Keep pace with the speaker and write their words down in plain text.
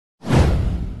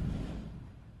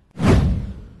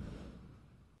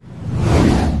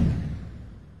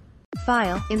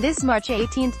File. In this March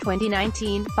 18,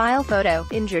 2019, file photo,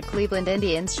 injured Cleveland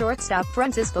Indians shortstop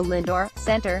Francisco Lindor,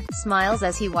 center, smiles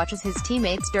as he watches his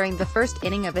teammates during the first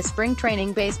inning of a spring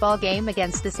training baseball game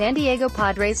against the San Diego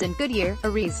Padres in Goodyear,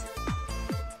 Ariz.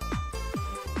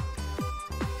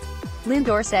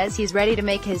 Lindor says he's ready to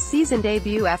make his season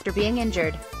debut after being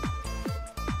injured.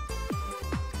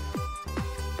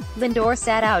 Lindor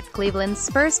sat out Cleveland's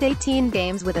first 18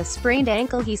 games with a sprained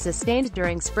ankle he sustained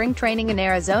during spring training in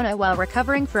Arizona while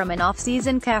recovering from an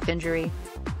off-season calf injury.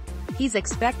 He's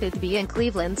expected to be in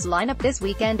Cleveland's lineup this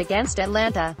weekend against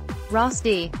Atlanta. Ross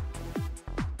D.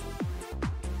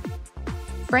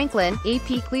 Franklin,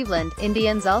 AP Cleveland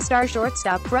Indians All-Star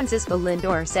shortstop Francisco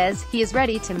Lindor says he is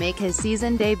ready to make his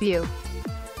season debut.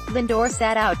 Lindor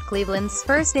sat out Cleveland's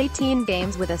first 18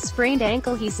 games with a sprained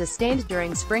ankle he sustained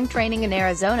during spring training in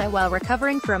Arizona while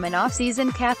recovering from an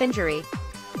off-season calf injury.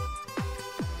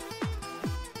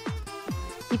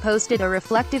 He posted a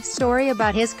reflective story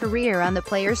about his career on the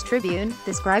Players Tribune,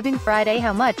 describing Friday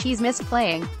how much he's missed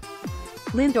playing.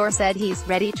 Lindor said he's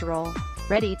ready to roll,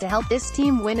 ready to help this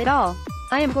team win it all.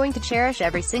 I am going to cherish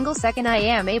every single second I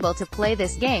am able to play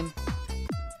this game.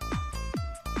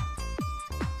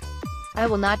 I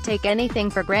will not take anything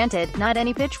for granted, not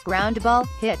any pitch, ground ball,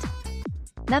 hit.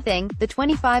 Nothing. The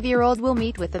 25-year-old will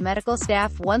meet with the medical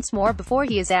staff once more before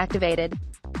he is activated.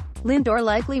 Lindor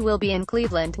likely will be in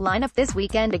Cleveland lineup this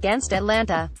weekend against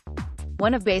Atlanta.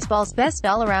 One of baseball's best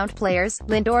all-around players,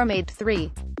 Lindor made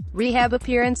 3 rehab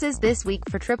appearances this week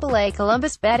for AAA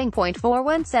Columbus, batting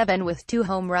 .417 with 2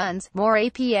 home runs. More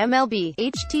AP MLB.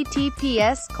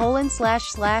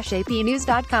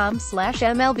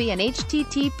 https://apnews.com/MLB and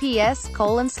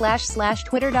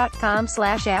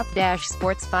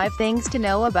https://twitter.com/app-sports 5 things to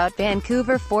know about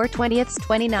Vancouver 4/20,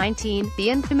 2019. The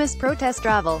infamous protest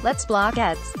travel. Let's block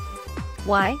ads.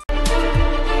 Why?